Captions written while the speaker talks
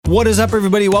What is up,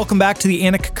 everybody? Welcome back to the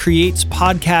Anik Creates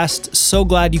podcast. So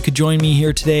glad you could join me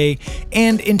here today.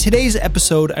 And in today's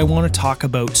episode, I want to talk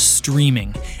about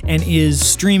streaming. And is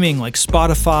streaming like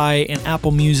Spotify and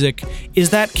Apple Music,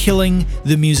 is that killing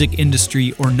the music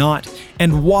industry or not?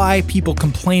 And why people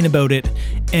complain about it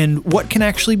and what can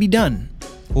actually be done?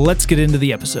 Let's get into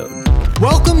the episode.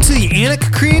 Welcome to the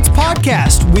Anik Creates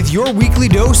podcast with your weekly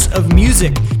dose of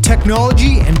music,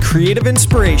 technology, and creative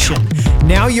inspiration.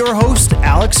 Now your host,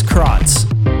 Alex Krotz.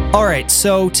 All right,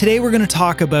 so today we're going to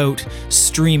talk about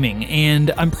streaming,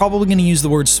 and I'm probably going to use the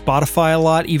word Spotify a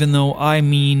lot, even though I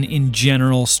mean in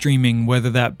general streaming, whether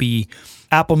that be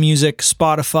Apple Music,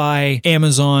 Spotify,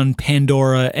 Amazon,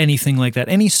 Pandora, anything like that,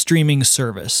 any streaming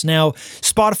service. Now,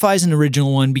 Spotify is an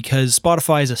original one because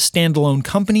Spotify is a standalone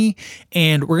company,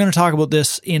 and we're going to talk about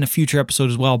this in a future episode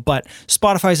as well, but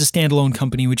Spotify is a standalone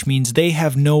company, which means they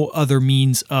have no other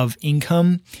means of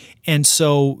income, and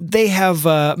so they have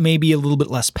maybe a little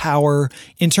bit less power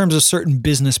in terms of certain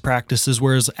business practices,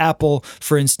 whereas Apple,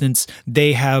 for instance,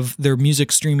 they have their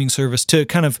music streaming service to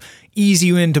kind of ease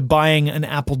you into buying an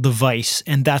Apple device,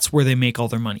 and that's where they make all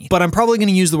their money. But I'm probably going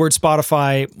to use the word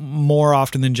Spotify more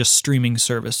often than just streaming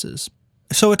services.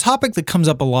 So a topic that comes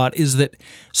up a lot is that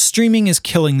streaming is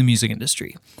killing the music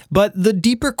industry. But the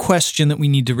deeper question that we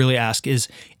need to really ask is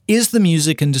the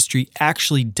music industry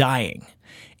actually dying?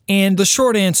 And the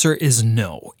short answer is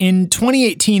no. In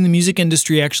 2018, the music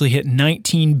industry actually hit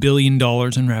 $19 billion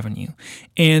in revenue.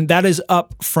 And that is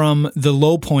up from the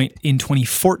low point in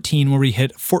 2014 where we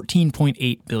hit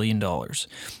 $14.8 billion.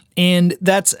 And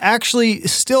that's actually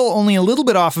still only a little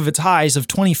bit off of its highs of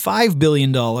 $25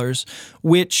 billion,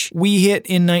 which we hit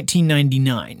in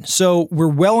 1999. So we're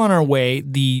well on our way.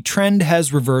 The trend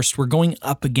has reversed. We're going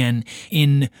up again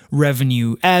in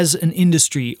revenue as an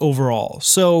industry overall.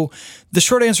 So the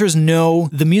short answer is no,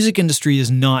 the music industry is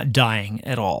not dying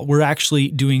at all. We're actually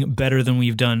doing better than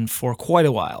we've done for quite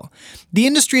a while. The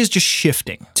industry is just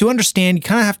shifting. To understand, you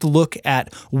kind of have to look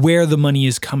at where the money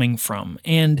is coming from.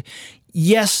 And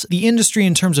yes, the industry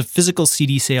in terms of physical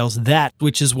CD sales,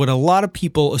 which is what a lot of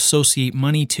people associate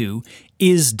money to,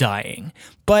 is dying.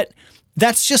 But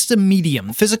that's just a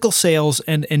medium. Physical sales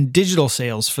and digital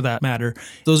sales, for that matter,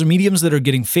 those are mediums that are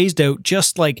getting phased out,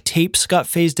 just like tapes got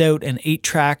phased out and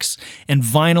 8-tracks and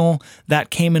vinyl that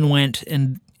came and went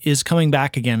and is coming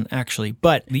back again, actually.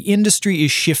 But the industry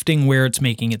is shifting where it's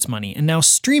making its money. And now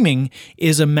streaming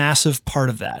is a massive part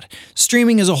of that.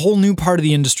 Streaming is a whole new part of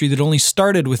the industry that only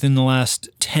started within the last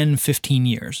 10, 15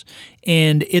 years.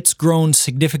 And it's grown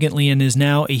significantly and is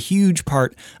now a huge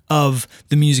part of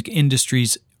the music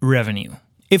industry's revenue.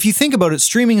 If you think about it,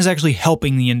 streaming is actually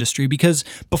helping the industry because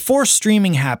before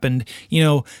streaming happened,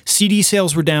 CD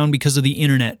sales were down because of the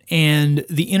internet, and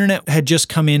the internet had just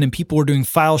come in and people were doing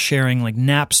file sharing like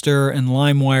Napster and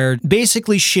LimeWire,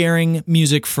 basically sharing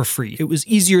music for free. It was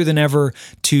easier than ever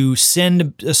to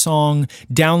send a song,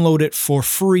 download it for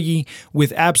free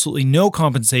with absolutely no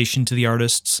compensation to the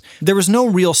artists. There was no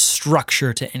real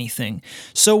structure to anything.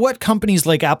 So what companies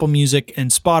like Apple Music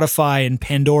and Spotify and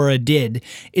Pandora did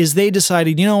is they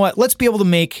decided, you know what, let's be able to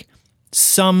make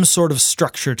some sort of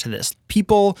structure to this.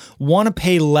 People want to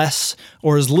pay less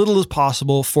or as little as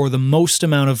possible for the most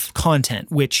amount of content,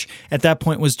 which at that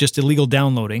point was just illegal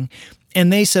downloading.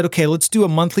 And they said, okay, let's do a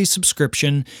monthly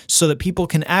subscription so that people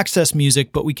can access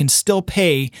music, but we can still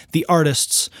pay the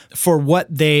artists for what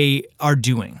they are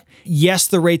doing. Yes,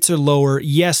 the rates are lower.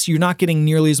 Yes, you're not getting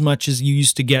nearly as much as you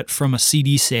used to get from a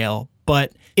CD sale,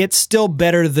 but it's still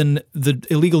better than the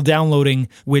illegal downloading,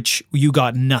 which you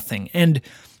got nothing. And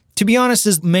to be honest,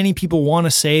 as many people want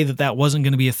to say that wasn't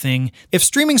going to be a thing, if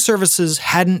streaming services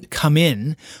hadn't come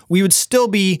in, we would still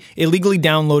be illegally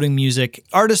downloading music.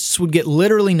 Artists would get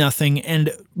literally nothing,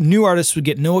 and new artists would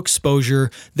get no exposure.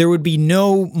 There would be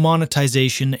no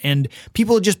monetization, and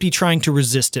people would just be trying to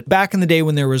resist it. Back in the day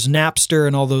when there was Napster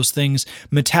and all those things,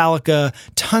 Metallica,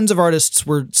 tons of artists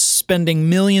were spending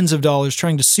millions of dollars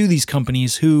trying to sue these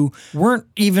companies who weren't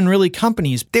even really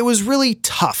companies. It was really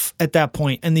tough at that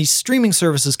point, and these streaming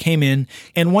services came in,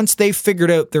 and once they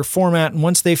figured out their format and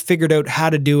once they figured out how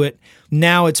to do it,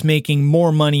 now it's making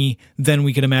more money than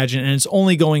we could imagine, and it's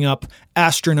only going up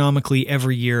astronomically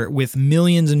every year with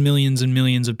millions and millions and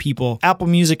millions of people. Apple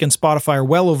Music and Spotify are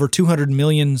well over 200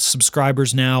 million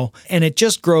subscribers now, and it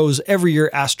just grows every year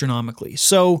astronomically.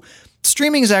 So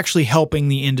streaming is actually helping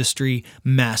the industry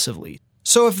massively.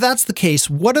 So if that's the case,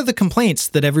 what are the complaints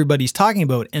that everybody's talking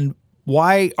about, and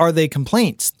why are they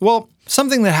complaints? Well,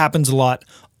 something that happens a lot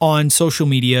on social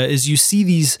media is you see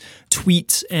these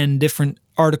tweets and different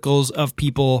articles of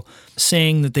people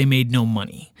saying that they made no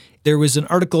money. There was an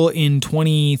article in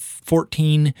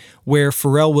 2014 where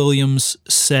Pharrell Williams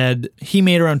said he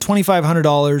made around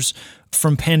 $2,500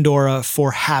 from Pandora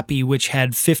for Happy, which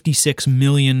had 56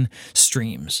 million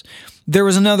streams. There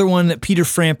was another one that Peter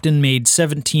Frampton made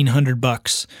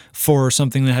 $1,700 for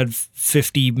something that had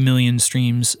 50 million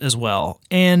streams as well.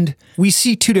 And we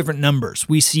see two different numbers.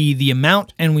 We see the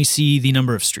amount and we see the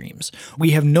number of streams.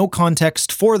 We have no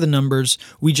context for the numbers.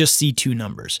 We just see two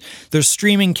numbers. There's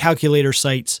streaming calculator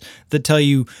sites that tell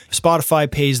you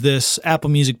Spotify pays this,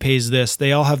 Apple Music pays this.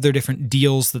 They all have their different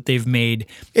deals that they've made.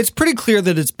 It's pretty clear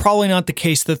that it's probably not the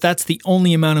case that that's the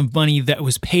only amount of money that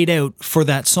was paid out for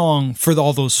that song for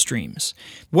all those streams.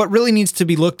 What really needs to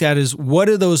be looked at is, what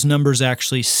do those numbers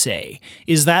actually say?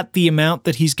 Is that the amount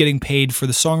that he's getting paid for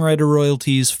the songwriter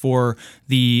royalties, for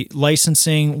the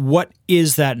licensing? What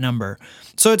is that number?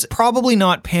 So it's probably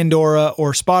not Pandora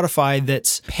or Spotify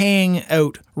that's paying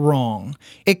out wrong.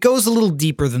 It goes a little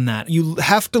deeper than that. You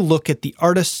have to look at the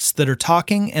artists that are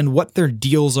talking and what their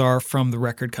deals are from the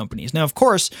record companies. Now, of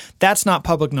course, that's not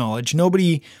public knowledge.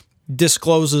 Nobody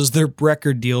discloses their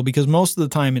record deal because most of the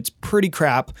time it's pretty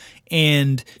crap,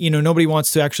 and nobody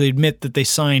wants to actually admit that they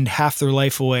signed half their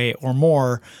life away or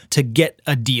more to get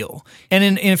a deal.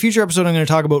 And in a future episode, I'm going to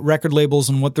talk about record labels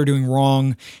and what they're doing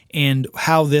wrong and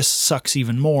how this sucks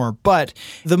even more. But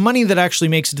the money that actually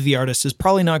makes it to the artist is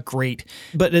probably not great,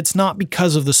 but it's not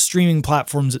because of the streaming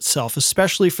platforms itself,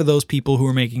 especially for those people who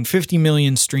are making 50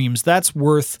 million streams. That's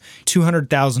worth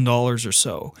 $200,000 or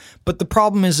so. But the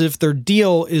problem is, if their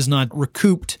deal is not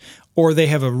recouped or they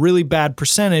have a really bad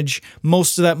percentage,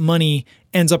 most of that money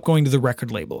ends up going to the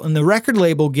record label. And the record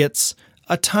label gets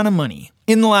a ton of money.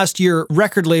 In the last year,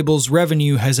 record labels'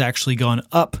 revenue has actually gone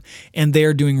up, and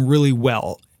they're doing really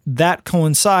well. That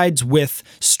coincides with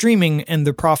streaming and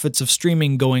the profits of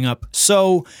streaming going up.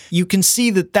 So you can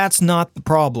see that that's not the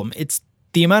problem. It's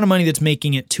the amount of money that's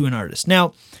making it to an artist.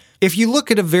 Now, if you look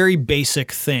at a very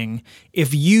basic thing,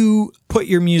 if you put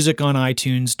your music on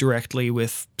iTunes directly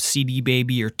with CD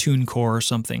Baby or TuneCore or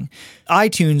something,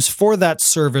 iTunes for that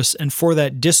service and for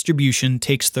that distribution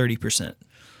takes 30%.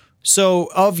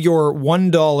 So of your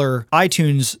 $1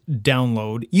 iTunes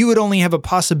download, you would only have a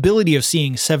possibility of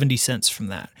seeing 70 cents from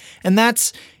that. And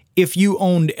that's if you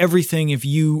owned everything, if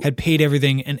you had paid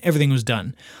everything and everything was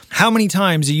done. How many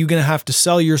times are you going to have to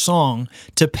sell your song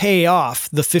to pay off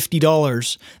the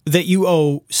 $50 that you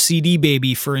owe CD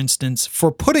Baby, for instance,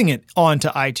 for putting it onto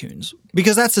iTunes?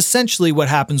 Because that's essentially what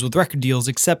happens with record deals,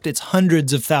 except it's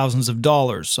hundreds of thousands of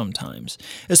dollars sometimes,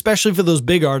 especially for those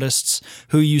big artists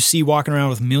who you see walking around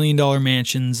with $1 million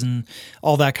mansions and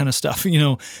all that kind of stuff.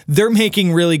 They're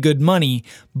making really good money,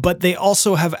 but they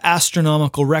also have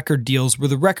astronomical record deals where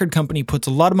the record company puts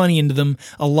a lot of money into them,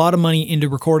 a lot of money into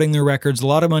recording their records, a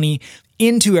lot of money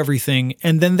into everything,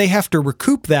 and then they have to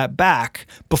recoup that back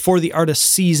before the artist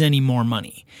sees any more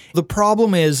money. The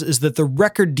problem is that the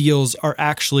record deals are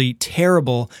actually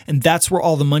terrible, and that's where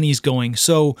all the money is going.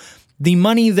 So the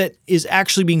money that is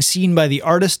actually being seen by the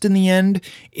artist in the end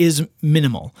is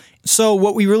minimal. So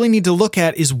what we really need to look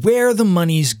at is where the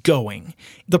money's going.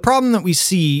 The problem that we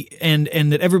see and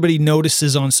that everybody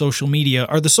notices on social media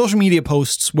are the social media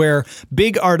posts where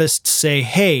big artists say,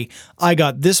 hey, I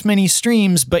got this many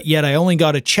streams, but yet I only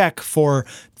got a check for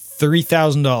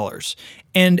 $3,000.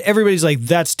 And everybody's like,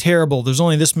 that's terrible. There's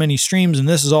only this many streams and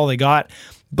this is all they got.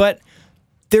 But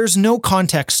there's no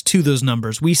context to those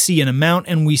numbers. We see an amount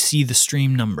and we see the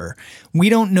stream number. We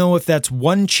don't know if that's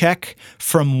one check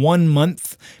from 1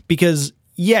 month because,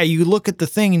 yeah, you look at the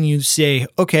thing and you say,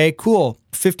 okay, cool,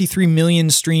 53 million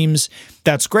streams,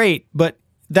 that's great, but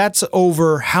that's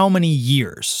over how many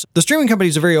years? The streaming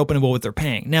companies are very open about what they're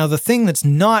paying. Now, the thing that's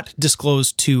not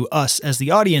disclosed to us as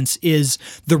the audience is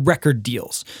the record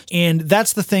deals. And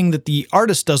that's the thing that the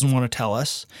artist doesn't want to tell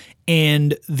us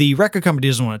and the record company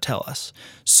doesn't want to tell us.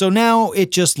 So now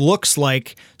it just looks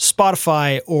like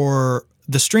Spotify or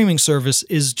the streaming service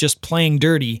is just playing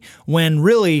dirty when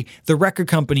really the record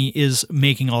company is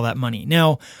making all that money.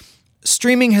 Now,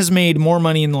 streaming has made more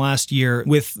money in the last year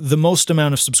with the most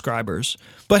amount of subscribers.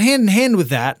 But hand in hand with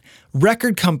that,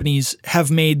 record companies have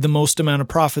made the most amount of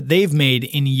profit they've made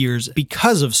in years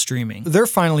because of streaming. They're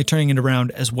finally turning it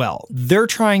around as well. They're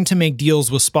trying to make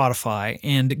deals with Spotify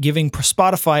and giving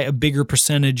Spotify a bigger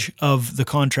percentage of the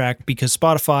contract because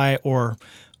Spotify or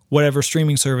whatever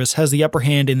streaming service has the upper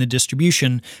hand in the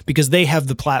distribution because they have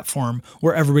the platform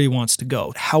where everybody wants to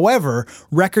go. However,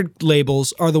 record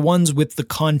labels are the ones with the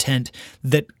content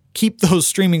that keep those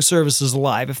streaming services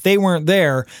alive. If they weren't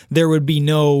there, there would be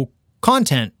no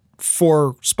content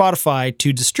for Spotify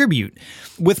to distribute.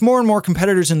 With more and more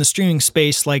competitors in the streaming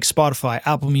space like Spotify,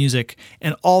 Apple Music,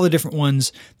 and all the different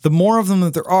ones, the more of them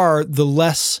that there are, the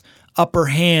less upper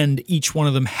hand each one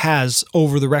of them has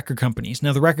over the record companies.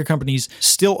 Now, the record companies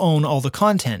still own all the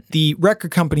content. The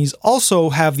record companies also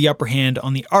have the upper hand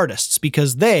on the artists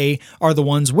because they are the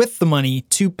ones with the money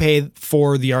to pay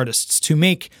for the artists to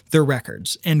make their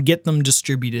records and get them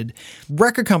distributed.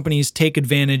 Record companies take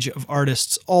advantage of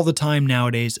artists all the time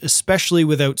nowadays, especially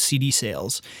without CD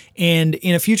sales. And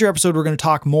in a future episode, we're going to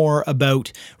talk more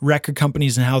about record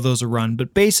companies and how those are run.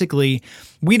 But basically,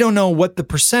 we don't know what the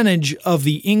percentage of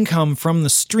the income from the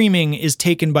streaming is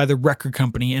taken by the record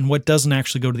company and what doesn't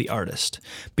actually go to the artist,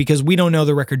 because we don't know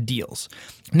the record deals.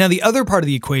 Now, the other part of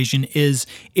the equation is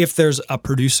if there's a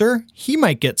producer, he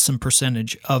might get some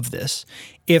percentage of this.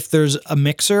 If there's a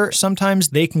mixer, sometimes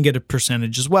they can get a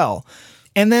percentage as well.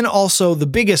 And then also the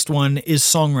biggest one is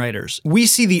songwriters. We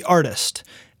see the artist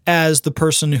as the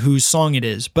person whose song it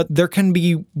is, but there can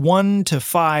be 1 to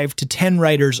 5 to 10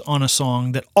 writers on a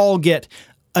song that all get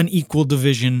an equal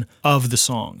division of the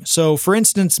song. So for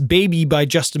instance, Baby by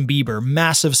Justin Bieber,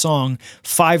 massive song,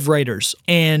 5 writers.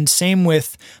 And same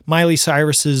with Miley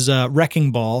Cyrus's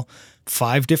Wrecking Ball,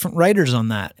 5 different writers on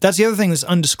that. That's the other thing that's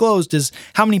undisclosed is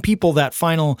how many people that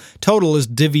final total is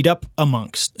divvied up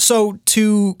amongst. So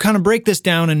to kind of break this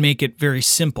down and make it very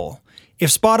simple, if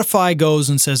Spotify goes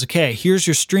and says, okay, here's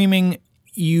your streaming,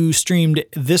 you streamed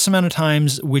this amount of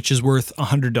times, which is worth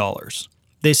 $100.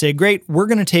 They say, great, we're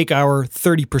going to take our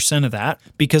 30% of that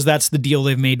because that's the deal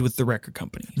they've made with the record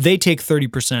company. They take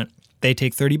 30%. They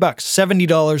take $30.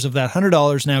 $70 of that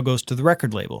 $100 now goes to the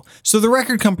record label. So the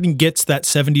record company gets that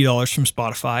 $70 from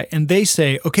Spotify and they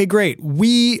say, okay, great.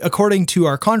 We, according to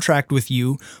our contract with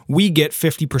you, we get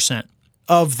 50%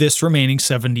 of this remaining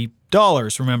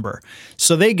 $70, remember.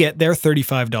 So they get their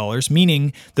 $35,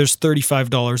 meaning there's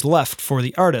 $35 left for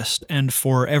the artist and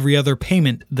for every other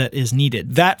payment that is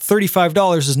needed. That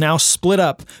 $35 is now split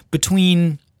up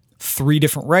between 3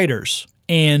 different writers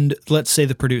and let's say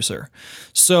the producer.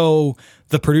 So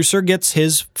the producer gets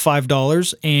his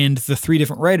 $5 and the 3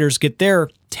 different writers get their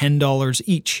 $10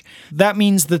 each. That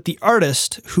means that the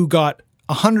artist who got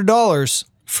 $100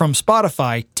 from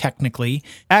Spotify, technically,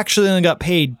 actually only got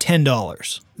paid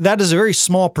 $10. That is a very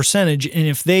small percentage, and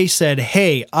if they said,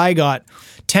 hey, I got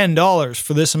 $10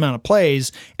 for this amount of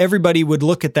plays, everybody would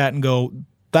look at that and go,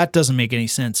 that doesn't make any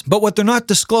sense. But what they're not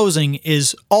disclosing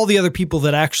is all the other people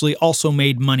that actually also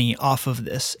made money off of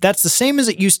this. That's the same as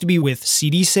it used to be with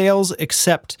CD sales,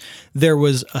 except there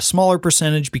was a smaller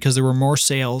percentage because there were more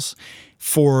sales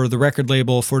for the record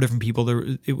label, for different people.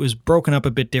 It was broken up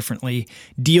a bit differently.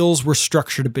 Deals were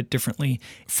structured a bit differently.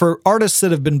 For artists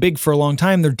that have been big for a long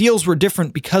time, their deals were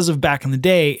different because of back in the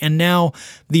day, and now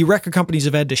the record companies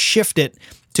have had to shift it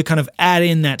to kind of add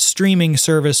in that streaming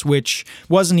service, which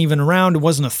wasn't even around, it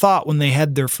wasn't a thought when they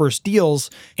had their first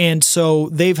deals, and so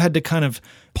they've had to kind of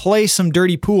play some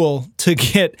dirty pool to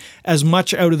get as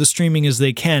much out of the streaming as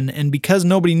they can, and because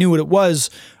nobody knew what it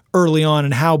was early on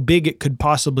and how big it could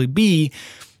possibly be,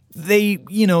 they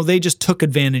just took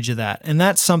advantage of that. And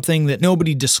that's something that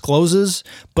nobody discloses,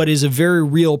 but is a very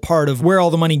real part of where all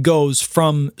the money goes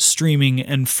from streaming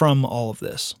and from all of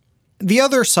this. The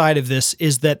other side of this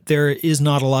is that there is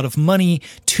not a lot of money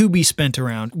to be spent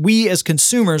around. We as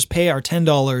consumers pay our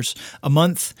 $10 a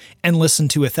month and listen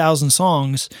to 1,000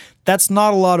 songs. That's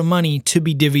not a lot of money to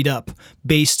be divvied up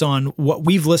based on what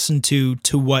we've listened to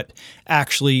what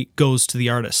actually goes to the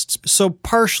artists. So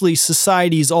partially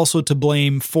society is also to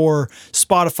blame for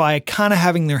Spotify kind of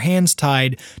having their hands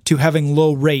tied to having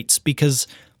low rates because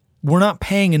we're not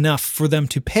paying enough for them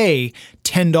to pay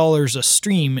 $10 a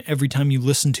stream every time you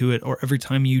listen to it or every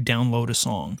time you download a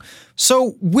song.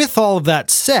 So with all of that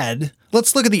said,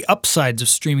 let's look at the upsides of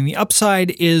streaming. The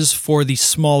upside is for the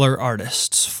smaller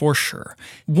artists, for sure.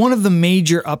 One of the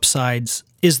major upsides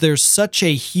is there's such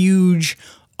a huge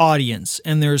audience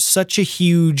and there's such a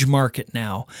huge market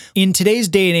now. In today's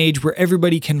day and age where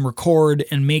everybody can record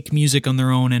and make music on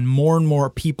their own and more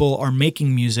people are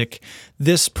making music,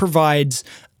 this provides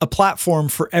a platform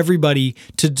for everybody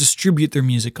to distribute their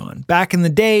music on. Back in the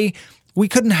day, we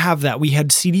couldn't have that. We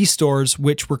had CD stores,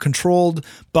 which were controlled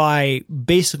by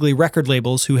basically record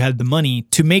labels who had the money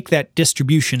to make that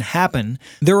distribution happen.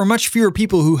 There were much fewer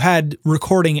people who had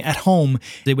recording at home.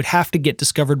 They would have to get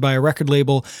discovered by a record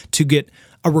label to get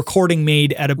a recording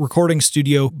made at a recording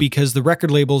studio because the record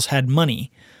labels had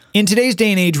money. In today's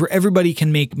day and age where everybody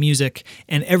can make music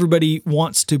and everybody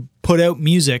wants to put out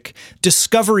music,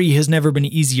 discovery has never been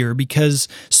easier because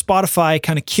Spotify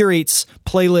kind of curates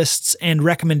playlists and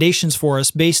recommendations for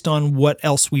us based on what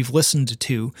else we've listened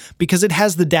to, because it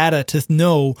has the data to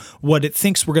know what it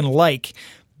thinks we're going to like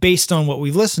based on what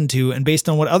we've listened to and based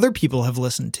on what other people have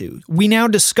listened to. We now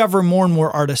discover more and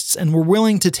more artists, and we're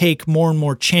willing to take more and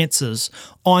more chances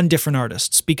on different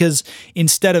artists, because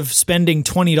instead of spending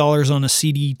 $20 on a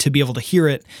CD to be able to hear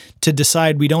it, to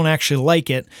decide we don't actually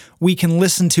like it, we can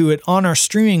listen to it on our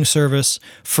streaming service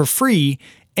for free.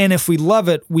 And if we love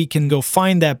it, we can go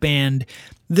find that band.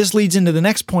 This leads into the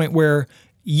next point where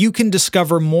you can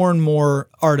discover more and more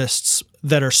artists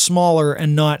that are smaller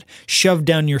and not shoved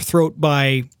down your throat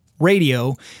by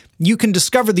radio. You can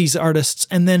discover these artists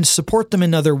and then support them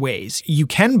in other ways. You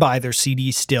can buy their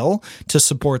CDs still to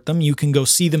support them. You can go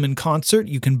see them in concert.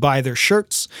 You can buy their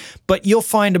shirts, but you'll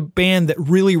find a band that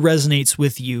really resonates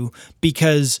with you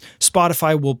because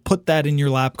Spotify will put that in your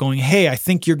lap going, hey, I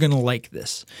think you're going to like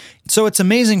this. So it's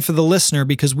amazing for the listener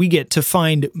because we get to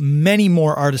find many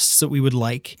more artists that we would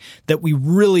like, that we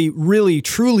really, really,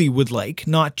 truly would like,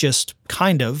 not just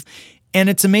kind of. And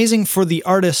it's amazing for the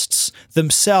artists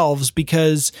themselves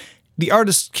because the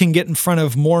artists can get in front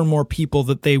of more and more people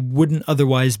that they wouldn't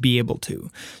otherwise be able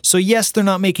to. So yes, they're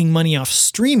not making money off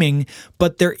streaming,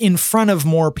 but they're in front of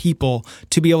more people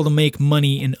to be able to make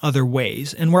money in other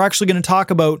ways. And we're actually going to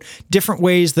talk about different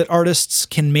ways that artists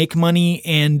can make money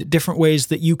and different ways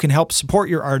that you can help support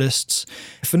your artists.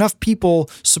 If enough people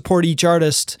support each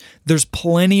artist, there's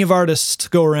plenty of artists to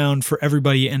go around for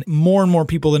everybody, and more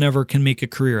people than ever can make a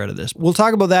career out of this. We'll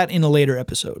talk about that in a later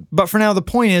episode. But for now, the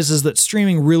point is that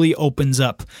streaming really opens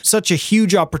up such a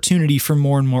huge opportunity for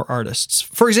more and more artists.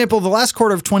 For example, the last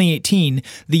quarter of 2018,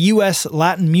 the US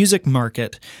Latin music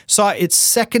market saw its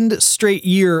second straight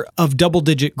year of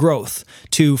double-digit growth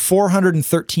to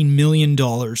 $413 million.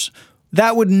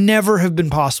 That would never have been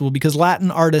possible because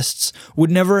Latin artists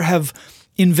would never have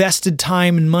invested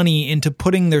time and money into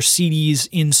putting their CDs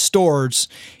in stores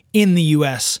in the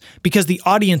US because the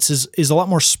audience is a lot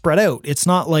more spread out. It's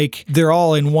not like they're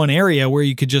all in one area where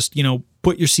you could just,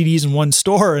 put your CDs in one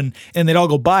store and they'd all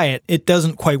go buy it. It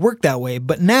doesn't quite work that way.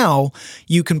 But now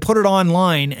you can put it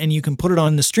online and you can put it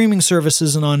on the streaming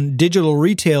services and on digital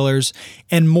retailers,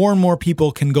 and more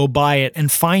people can go buy it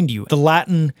and find you. The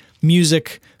Latin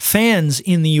music fans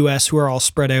in the US who are all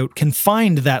spread out can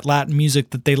find that Latin music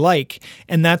that they like.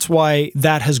 And that's why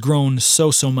that has grown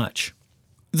so much.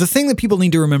 The thing that people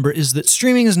need to remember is that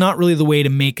streaming is not really the way to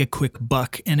make a quick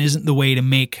buck and isn't the way to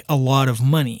make a lot of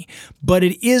money, but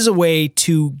it is a way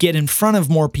to get in front of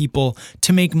more people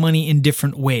to make money in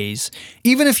different ways.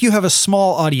 Even if you have a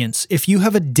small audience, if you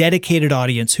have a dedicated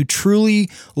audience who truly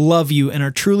love you and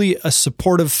are truly a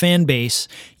supportive fan base,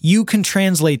 you can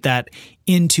translate that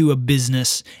into a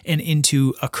business and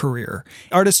into a career.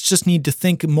 Artists just need to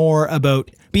think more about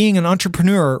being an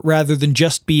entrepreneur rather than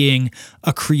just being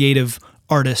a creative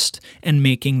artist and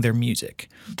making their music.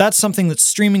 That's something that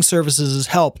streaming services has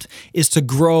helped, is to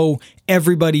grow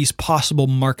everybody's possible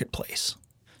marketplace.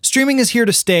 Streaming is here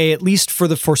to stay, at least for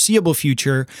the foreseeable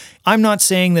future. I'm not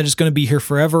saying that it's going to be here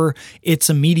forever. It's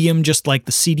a medium just like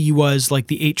the CD was, like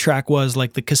the 8-track was,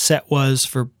 like the cassette was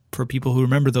for people who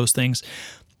remember those things.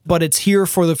 But it's here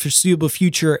for the foreseeable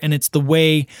future, and it's the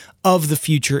way of the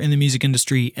future in the music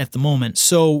industry at the moment.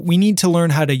 So we need to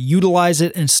learn how to utilize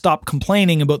it and stop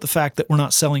complaining about the fact that we're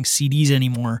not selling CDs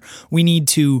anymore. We need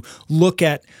to look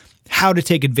at how to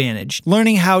take advantage,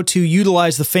 learning how to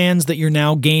utilize the fans that you're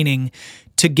now gaining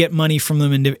to get money from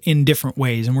them in different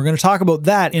ways. And we're going to talk about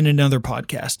that in another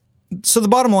podcast. So the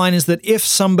bottom line is that if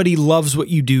somebody loves what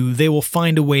you do, they will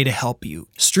find a way to help you.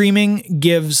 Streaming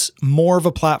gives more of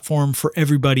a platform for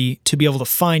everybody to be able to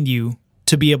find you,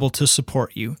 to be able to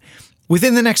support you.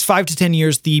 Within the next 5 to 10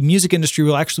 years, the music industry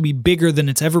will actually be bigger than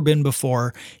it's ever been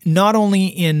before, not only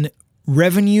in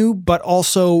revenue, but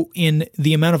also in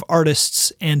the amount of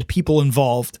artists and people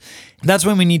involved. That's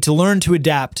when we need to learn to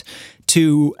adapt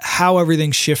to how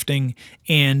everything's shifting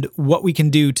and what we can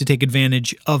do to take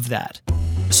advantage of that.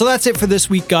 So that's it for this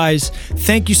week, guys.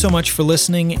 Thank you so much for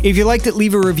listening. If you liked it,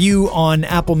 leave a review on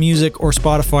Apple Music or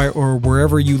Spotify or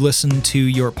wherever you listen to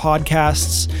your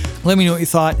podcasts. Let me know what you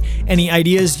thought, any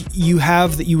ideas you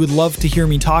have that you would love to hear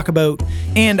me talk about.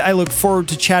 And I look forward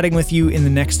to chatting with you in the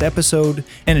next episode.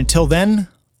 And until then,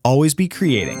 always be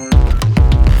creating.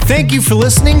 Thank you for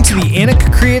listening to the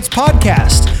Anik Creates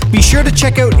podcast. Be sure to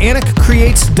check out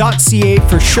aniccreates.ca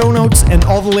for show notes and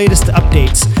all the latest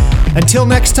updates. Until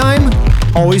next time,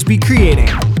 always be creating.